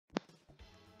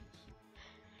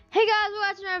Hey guys, welcome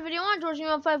back to another video. I'm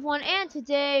George151, and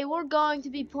today we're going to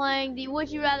be playing the Would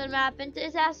You Rather map. And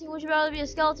it's asking, would you rather be a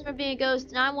skeleton or be a ghost?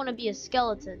 And I want to be a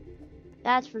skeleton.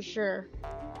 That's for sure.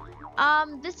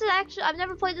 This is actually, I've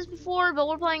never played this before, but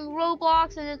we're playing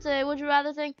Roblox, and it's a Would You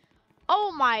Rather thing.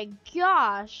 Oh my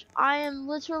gosh, I am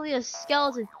literally a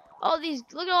skeleton. Oh,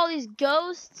 look at all these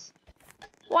ghosts.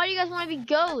 Why do you guys want to be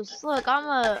ghosts? Look,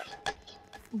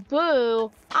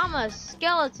 Boo! I'm a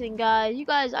skeleton, guys. You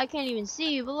guys, I can't even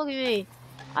see you, but look at me.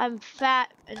 I'm fat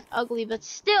and ugly, but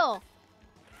still,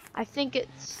 I think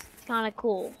it's kind of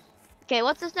cool. Okay,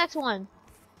 what's this next one?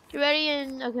 You ready?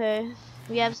 And okay,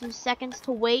 we have some seconds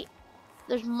to wait.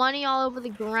 There's money all over the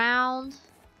ground.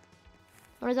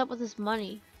 What is up with this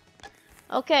money?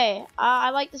 Okay,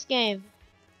 I like this game.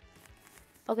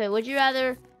 Okay, would you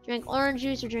rather drink orange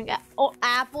juice or drink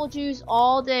apple juice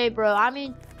all day, bro? I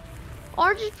mean,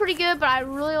 orange is pretty good, but I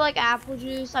really like apple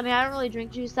juice. I mean, I don't really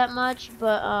drink juice that much,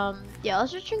 but yeah,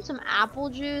 let's just drink some apple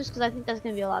juice because I think that's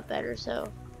gonna be a lot better. So,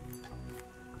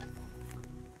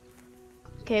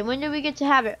 okay, when do we get to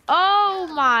have it?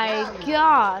 Oh my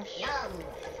gosh!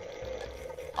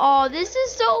 Oh, this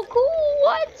is so cool.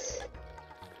 What?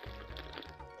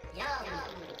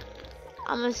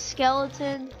 I'm a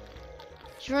skeleton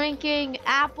drinking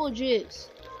apple juice.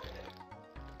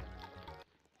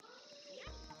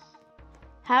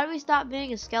 How do we stop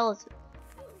being a skeleton?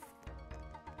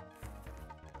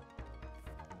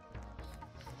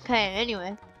 Okay,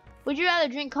 anyway. Would you rather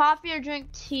drink coffee or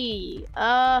drink tea?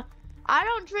 I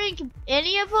don't drink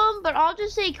any of them, but I'll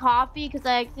just say coffee because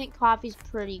I think coffee's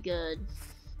pretty good.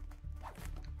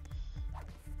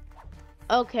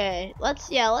 Okay, let's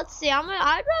see. I'd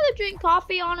rather drink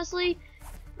coffee, honestly.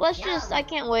 I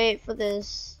can't wait for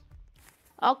this.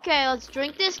 Okay, let's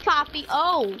drink this coffee.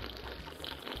 Oh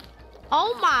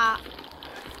my,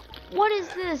 what is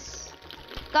this?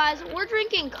 Guys, we're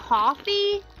drinking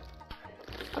coffee.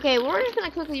 Okay, we're just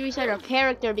gonna quickly reset our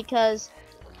character because,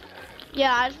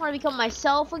 yeah, I just want to become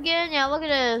myself again. Yeah, look at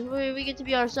this, we get to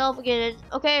be ourselves again.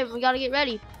 Okay, we gotta get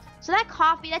ready. So that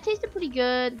coffee, that tasted pretty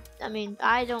good. I mean,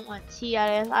 I don't want tea.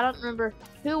 I don't remember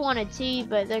who wanted tea,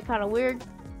 but they're kind of weird.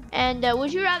 And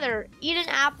would you rather eat an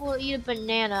apple or eat a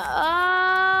banana?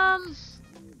 I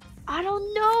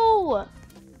don't know.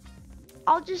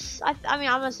 I mean,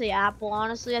 I'm gonna say apple,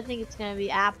 honestly. I think it's gonna be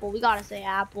apple. We gotta say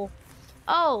apple.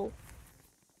 Oh,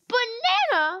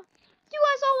 banana? You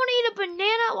guys all wanna eat a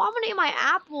banana? Well, I'm gonna eat my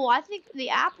apple. I think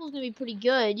the apple's gonna be pretty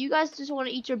good. You guys just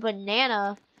wanna eat your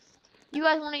banana. You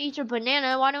guys wanna eat your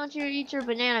banana? Why don't you eat your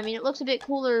banana? I mean, it looks a bit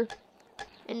cooler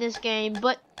in this game,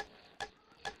 but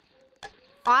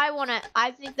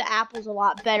I think the apple's a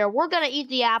lot better. We're gonna eat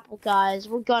the apple, guys.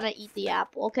 We're gonna eat the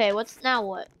apple. Okay, now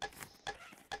what?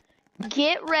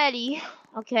 Get ready.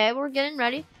 Okay, we're getting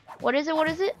ready. What is it?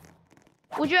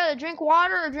 Would you rather drink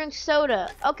water or drink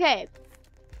soda? Okay.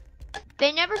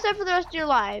 They never said for the rest of your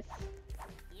life.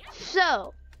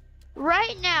 So,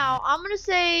 right now, I'm gonna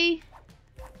say,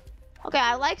 okay,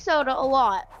 I like soda a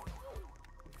lot.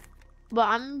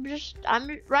 But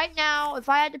right now, if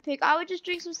I had to pick, I would just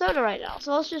drink some soda right now.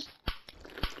 So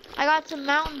I got some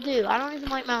Mountain Dew. I don't even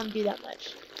like Mountain Dew that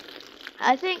much.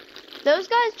 I think those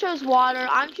guys chose water.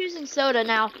 I'm choosing soda.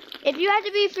 Now, if you had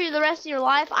to be for the rest of your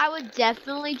life, I would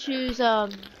definitely choose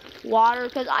water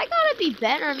because I gotta be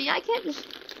better. I mean, I can't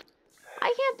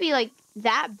be like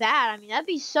that bad. I mean, that'd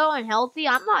be so unhealthy.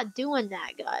 I'm not doing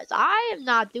that, guys. I am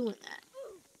not doing that.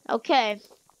 Okay.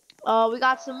 We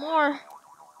got some more.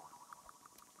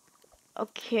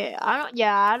 Okay, I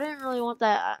didn't really want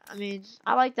that. I mean,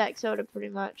 I like that soda pretty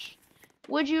much.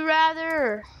 Would you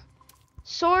rather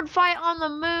sword fight on the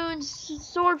moon,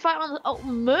 sword fight on the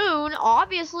moon,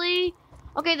 obviously.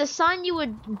 Okay, the sun you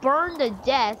would burn to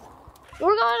death.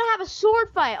 We're gonna have a sword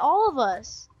fight, all of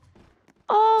us.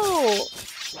 Oh,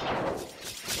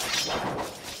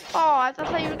 I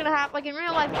thought you were gonna have, like in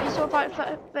real life, you sword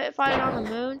fight on the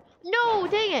moon. No,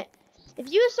 dang it. If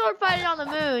you sword fighted on the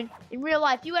moon in real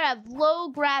life, you would have low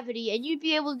gravity and you'd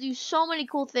be able to do so many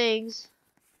cool things.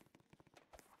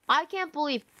 I can't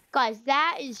believe, guys,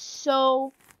 that is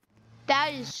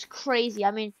crazy.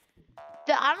 I mean,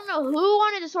 I don't know who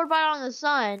wanted to sword fight on the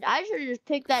sun. I should have just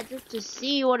picked that just to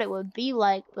see what it would be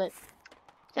like, but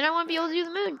then I want to be able to do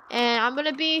the moon. And I'm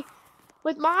gonna be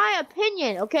with my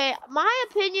opinion, okay? My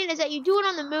opinion is that you do it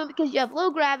on the moon because you have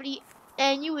low gravity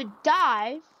and you would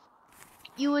die.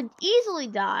 You would easily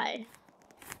die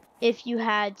if you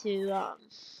had to,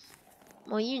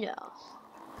 well, you know.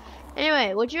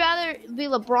 Anyway, would you rather be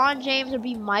LeBron James or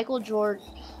be Michael Jordan?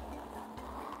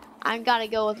 I gotta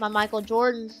go with my Michael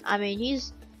Jordan. I mean,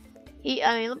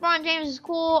 I mean, LeBron James is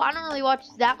cool. I don't really watch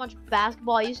that much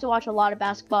basketball. I used to watch a lot of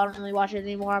basketball. I don't really watch it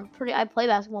anymore. I play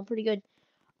basketball pretty good.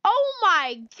 Oh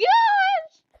my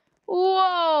gosh!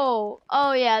 Whoa!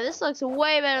 Oh yeah, this looks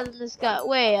way better than this guy.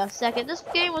 Wait a second. This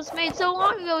game was made so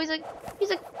long ago. He's like,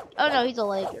 oh no, he's a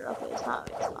Laker. Okay, it's not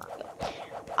good.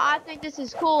 I think this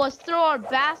is cool. Let's throw our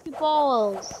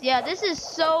basketballs. Yeah, this is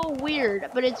so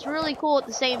weird, but it's really cool at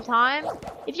the same time.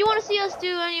 If you want to see us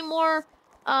do any more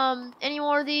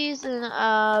of these, and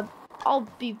I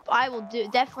will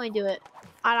definitely do it.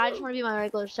 I just want to be my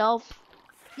regular self.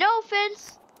 No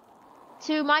offense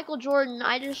to Michael Jordan.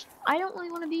 I don't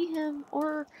really want to be him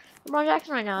or LeBron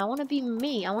Jackson right now. I want to be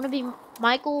me. I want to be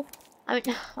Michael. I mean,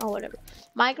 oh whatever.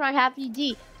 Mike Ryan Happy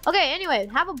D. Okay, anyway,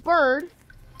 have a bird.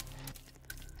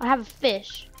 I have a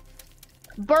fish.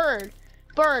 Bird.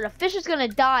 A fish is gonna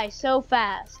die so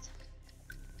fast.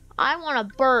 I want a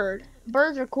bird.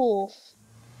 Birds are cool.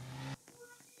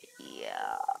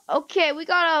 Yeah. Okay, we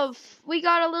got a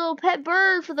little pet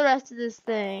bird for the rest of this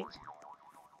thing.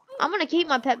 I'm gonna keep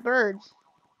my pet bird.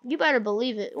 You better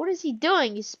believe it. What is he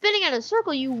doing? He's spinning in a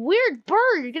circle, you weird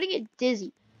bird. You're gonna get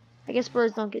dizzy. I guess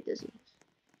birds don't get dizzy.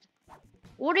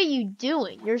 What are you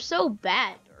doing? You're so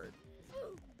bad, bird.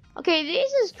 Okay,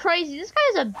 this is crazy. This guy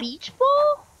has a beach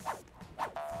ball?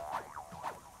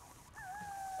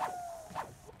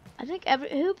 I think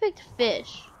who picked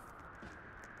fish?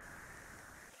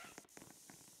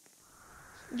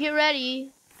 Get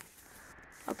ready.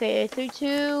 Okay, 3,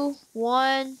 2,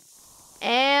 1,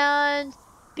 and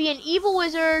be an evil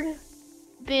wizard.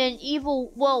 Be an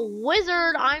evil, well,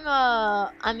 wizard.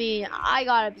 I mean, I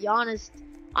gotta be honest.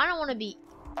 I don't want to be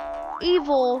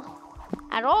evil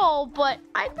at all, but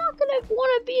I'm not gonna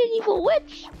want to be an evil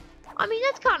witch. I mean,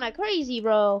 that's kind of crazy,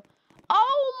 bro.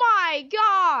 Oh my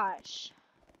gosh.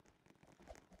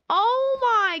 Oh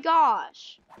my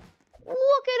gosh. Look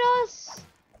at us.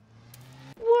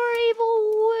 We're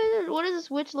evil wizards. What does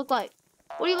this witch look like?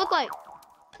 What do you look like?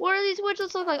 What do these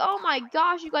witches look like? Oh my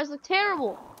gosh, you guys look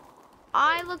terrible.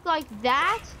 I look like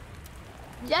that?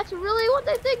 That's really what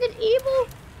they think is evil?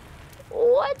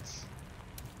 What?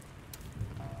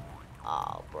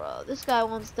 Oh, bro, this guy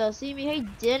wants to see me. Hey,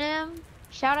 Denim.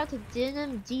 Shout out to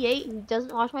Denim D8 who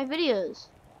doesn't watch my videos.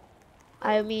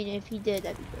 I mean, if he did,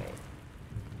 that'd be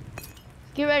great.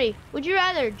 Get ready. Would you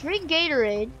rather drink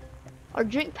Gatorade or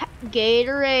drink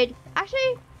Gatorade?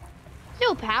 Actually,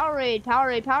 no, Powerade.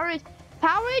 Powerade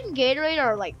and Gatorade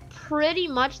are like pretty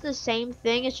much the same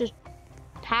thing. It's just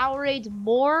Powerade's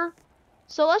more.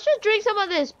 So let's just drink some of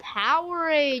this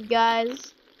Powerade,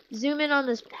 guys. Zoom in on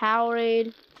this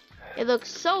Powerade. It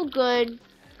looks so good.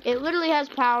 It literally has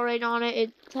Powerade on it.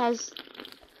 It has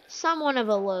somewhat of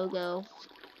a logo.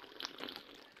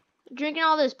 Drinking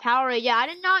all this Powerade. Yeah, I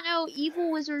did not know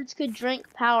evil wizards could drink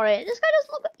Powerade. This guy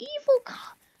doesn't look evil.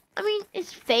 I mean,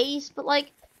 his face, but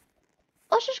like,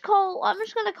 I'm just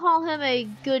gonna call him a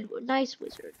nice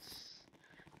wizard.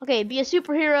 Okay, be a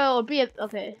superhero or be a,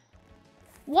 okay.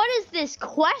 What is this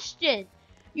question?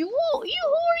 Who are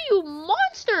you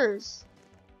monsters?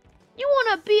 You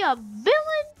wanna be a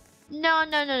villain? No.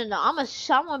 I'm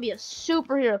gonna be a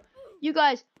superhero. You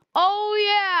guys, oh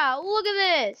yeah, look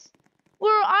at this.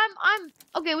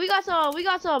 Okay, we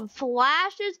got some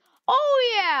flashes.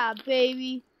 Oh yeah,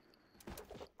 baby.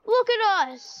 Look at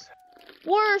us.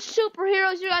 We're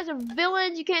superheroes. You guys are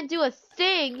villains. You can't do a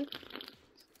thing.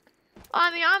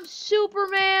 I mean, I'm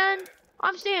Superman.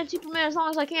 I'm staying Superman as long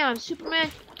as I can. I'm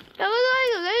Superman. Now look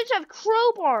at them. They just have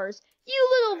crowbars.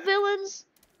 You little villains.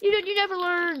 You never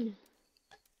learn.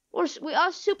 Us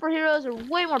superheroes are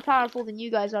way more powerful than you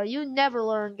guys are. You never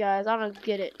learn, guys. I don't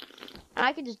get it. And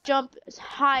I can just jump as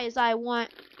high as I want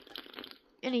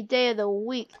any day of the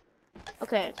week.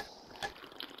 Okay.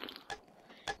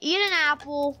 Eat an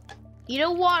apple. Eat a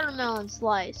watermelon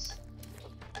slice.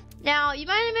 Now, you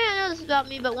might not know this about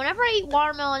me, but whenever I eat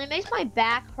watermelon, it makes my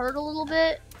back hurt a little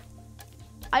bit.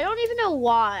 I don't even know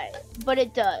why, but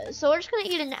it does. So we're just gonna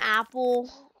eat an apple.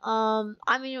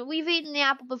 I mean, we've eaten the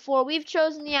apple before. We've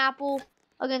chosen the apple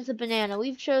against a banana.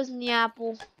 We've chosen the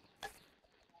apple.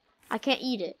 I can't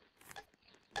eat it.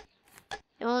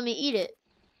 It won't let me eat it.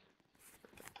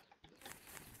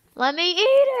 Let me eat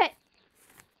it!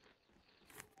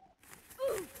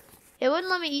 It wouldn't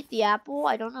let me eat the apple.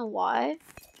 I don't know why.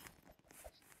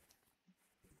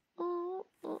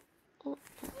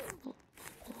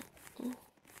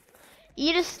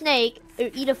 Eat a snake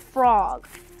or eat a frog.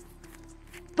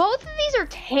 Both of these are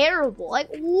terrible. Like,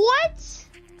 what?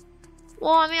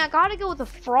 Well, I mean, I gotta go with a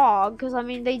frog because, I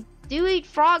mean, they do eat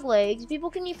frog legs.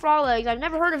 People can eat frog legs. I've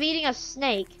never heard of eating a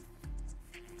snake.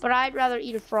 But I'd rather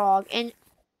eat a frog. And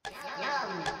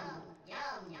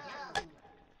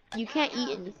You can't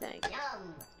eat anything.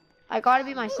 I gotta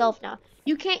be myself now.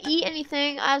 You can't eat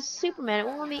anything as Superman. It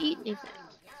won't let me eat anything.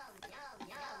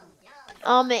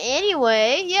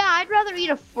 Anyway, yeah, I'd rather eat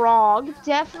a frog.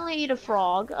 Definitely eat a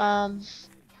frog.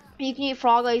 You can eat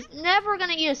frog legs. Never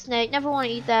gonna eat a snake. Never want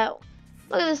to eat that.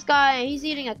 Look at this guy. He's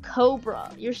eating a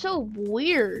cobra. You're so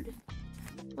weird.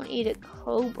 I want to eat a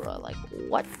cobra. Like,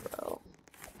 what, bro?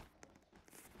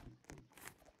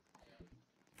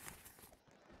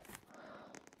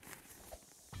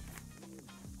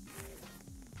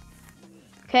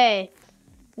 Okay.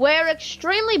 Wear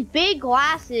extremely big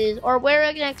glasses or wear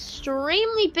an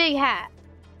extremely big hat.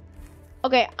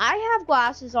 Okay, I have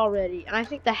glasses already, and I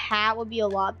think the hat would be a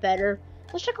lot better.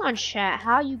 Let's check on chat.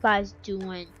 How you guys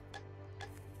doing?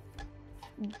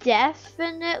 Deaf?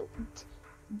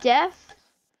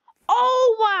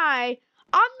 Oh my!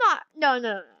 I'm not.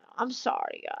 No. I'm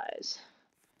sorry, guys.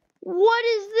 What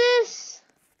is this?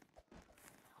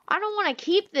 I don't want to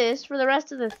keep this for the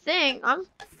rest of the thing. I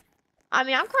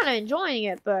mean, I'm kind of enjoying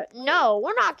it, but no,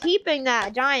 we're not keeping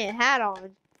that giant hat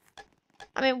on.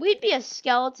 I mean, we'd be a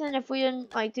skeleton if we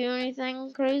didn't like do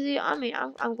anything crazy. I mean,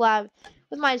 I'm glad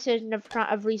with my decision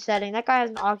of resetting. That guy has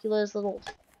an Oculus little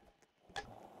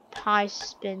pie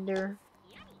spender.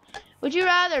 Would you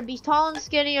rather be tall and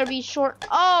skinny or be short?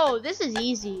 Oh, this is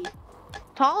easy.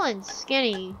 Tall and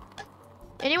skinny.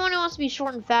 Anyone who wants to be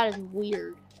short and fat is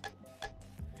weird.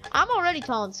 I'm already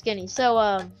tall and skinny,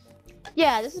 so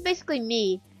yeah, this is basically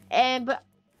me. But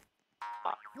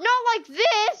not like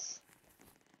this.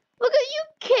 Look at you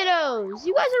kiddos.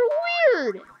 You guys are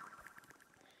weird.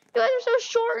 You guys are so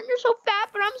short and you're so fat,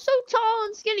 but I'm so tall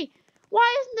and skinny.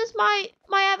 Why isn't this my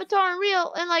avatar in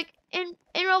real and like in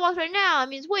Roblox right now? I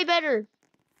mean, it's way better.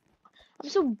 I'm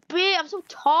so big, I'm so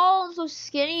tall, I'm so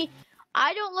skinny.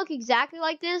 I don't look exactly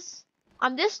like this.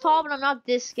 I'm this tall, but I'm not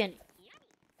this skinny.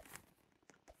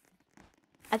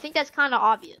 I think that's kind of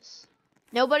obvious.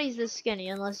 Nobody's this skinny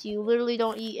unless you literally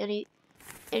don't eat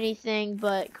anything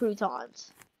but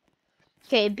croutons.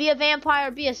 Okay, be a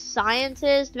vampire, be a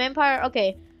scientist. Vampire,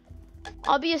 okay.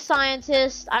 I'll be a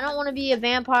scientist. I don't want to be a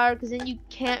vampire because then you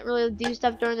can't really do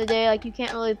stuff during the day. Like, you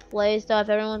can't really play stuff.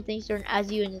 Everyone thinks you're an as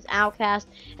you and is outcast.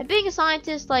 And being a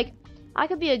scientist, like, I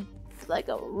could be a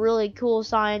really cool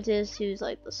scientist who's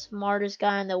like the smartest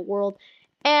guy in the world.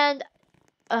 And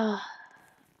look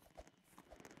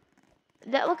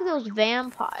at those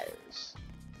vampires.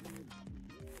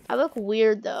 I look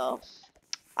weird though.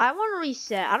 I want to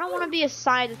reset. I don't want to be a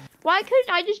scientist. Why couldn't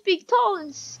I just be tall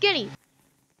and skinny?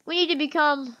 We need to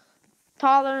become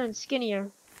taller and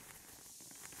skinnier.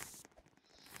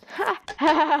 How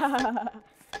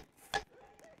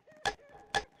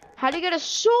do you get a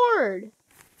sword?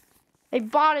 They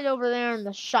bought it over there in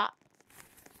the shop.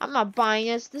 I'm not buying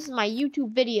this. This is my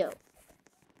YouTube video.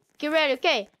 Get ready.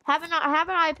 Okay, have an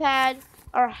iPad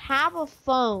or have a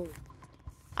phone.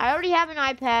 I already have an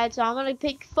iPad, so I'm gonna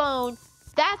pick phone.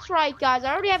 That's right, guys.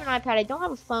 I already have an iPad. I don't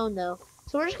have a phone though,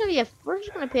 so we're just gonna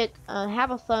pick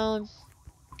have a phone.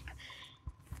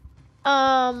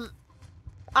 I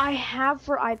have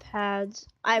for iPads.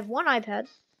 I have one iPad,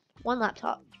 one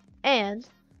laptop, and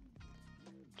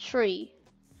tree.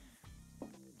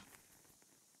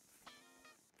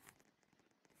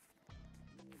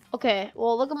 Okay,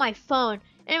 well, look at my phone.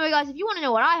 Anyway, guys, if you want to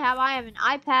know what I have an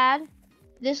iPad,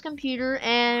 this computer,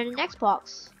 and an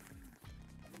Xbox.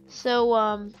 So,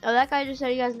 oh, that guy just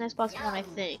said he has an Xbox One, I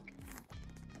think.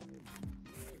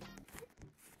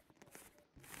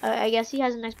 I guess he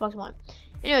has an Xbox One.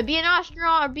 Anyway, be an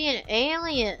astronaut or be an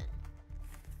alien.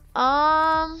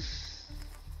 I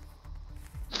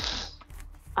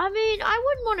mean, I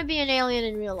wouldn't want to be an alien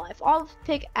in real life. I'll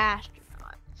pick astronaut.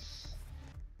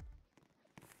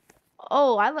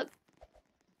 Oh,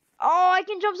 oh, I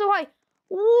can jump so high.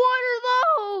 What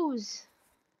are those?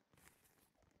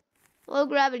 Low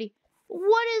gravity.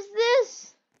 What is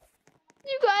this?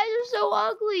 You guys are so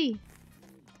ugly.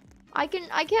 I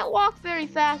can't walk very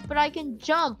fast, but I can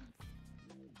jump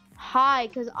high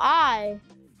because oh,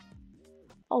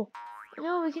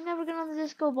 no, we can never get on the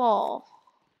disco ball.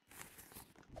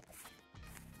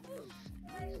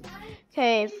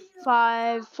 Okay,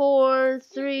 5, 4,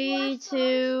 3,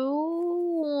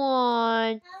 2,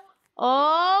 1.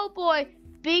 Oh boy,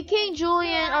 be King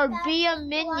Julian or be a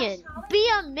minion. Be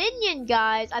a minion,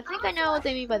 guys. I think I know what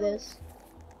they mean by this.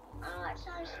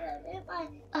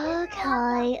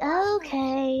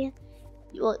 Okay.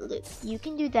 Look, you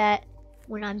can do that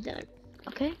when I'm done.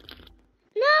 Okay?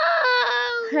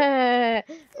 No!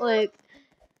 Look.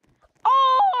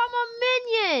 Oh, I'm a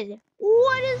minion!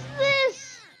 What is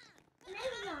this?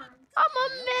 I'm a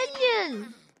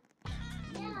minion!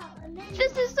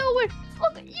 This is so weird.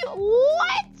 Look at you.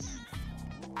 What?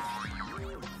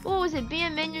 What was it? Be a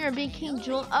minion or be King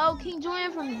Julian? Oh, King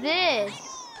Julian from this.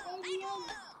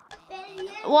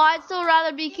 Well, I'd still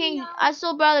rather be King. I'd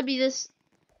still rather be this.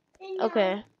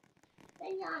 Okay.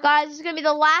 Guys, this is going to be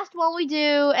the last one we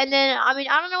do. And then, I mean,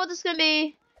 I don't know what this is going to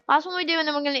be. Last one we do. And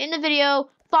then we're going to end the video.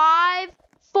 5,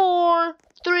 4,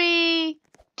 3,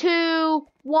 2,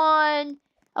 1.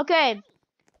 Okay.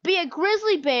 Be a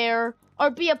grizzly bear or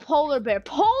be a polar bear.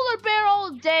 Polar bear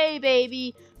all day,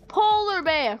 baby. Polar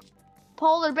bear.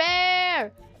 Polar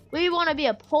bear. We want to be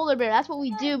a polar bear. That's what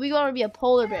we do. We want to be a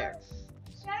polar bear.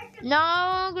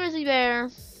 No grizzly bear.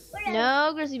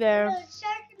 No grizzly bear.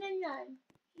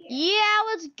 Yeah,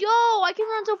 let's go. I can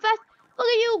run so fast. Look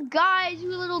at you guys, you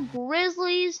little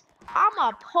grizzlies. I'm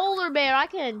a polar bear. I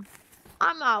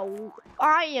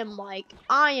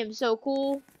am so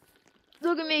cool.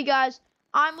 Look at me, guys.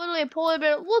 I'm literally a polar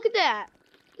bear. Look at that.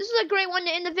 This is a great one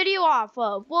to end the video off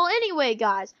of. Well, anyway,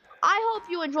 guys, I hope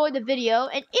you enjoyed the video.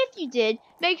 And if you did,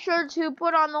 make sure to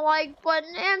put on the like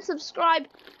button and subscribe.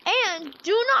 And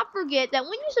do not forget that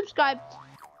when you subscribe,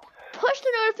 push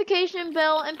the notification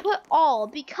bell and put all.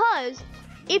 Because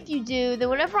if you do, then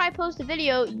whenever I post a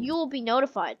video, you will be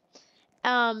notified.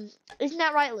 Isn't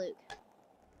that right, Luke?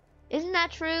 Isn't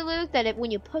that true, Luke? That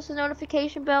when you push the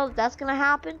notification bell, that's going to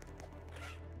happen?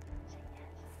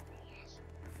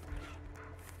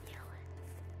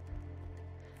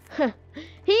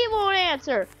 He won't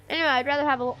answer. Anyway, I'd rather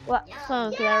have a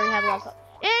phone because I already have a lot of stuff.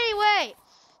 Anyway.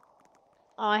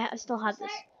 Oh, I still have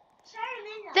this.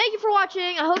 Thank you for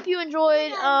watching. I hope you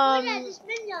enjoyed.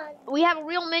 We have a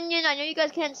real minion. I know you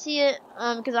guys can't see it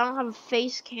because I don't have a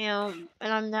face cam,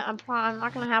 and I'm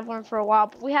not gonna have one for a while.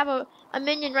 But we have a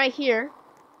minion right here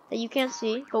that you can't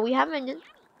see, but we have a minion.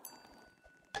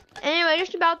 Anyway,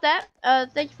 just about that.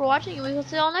 Thank you for watching, and we will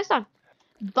see you all next time.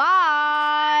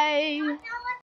 Bye.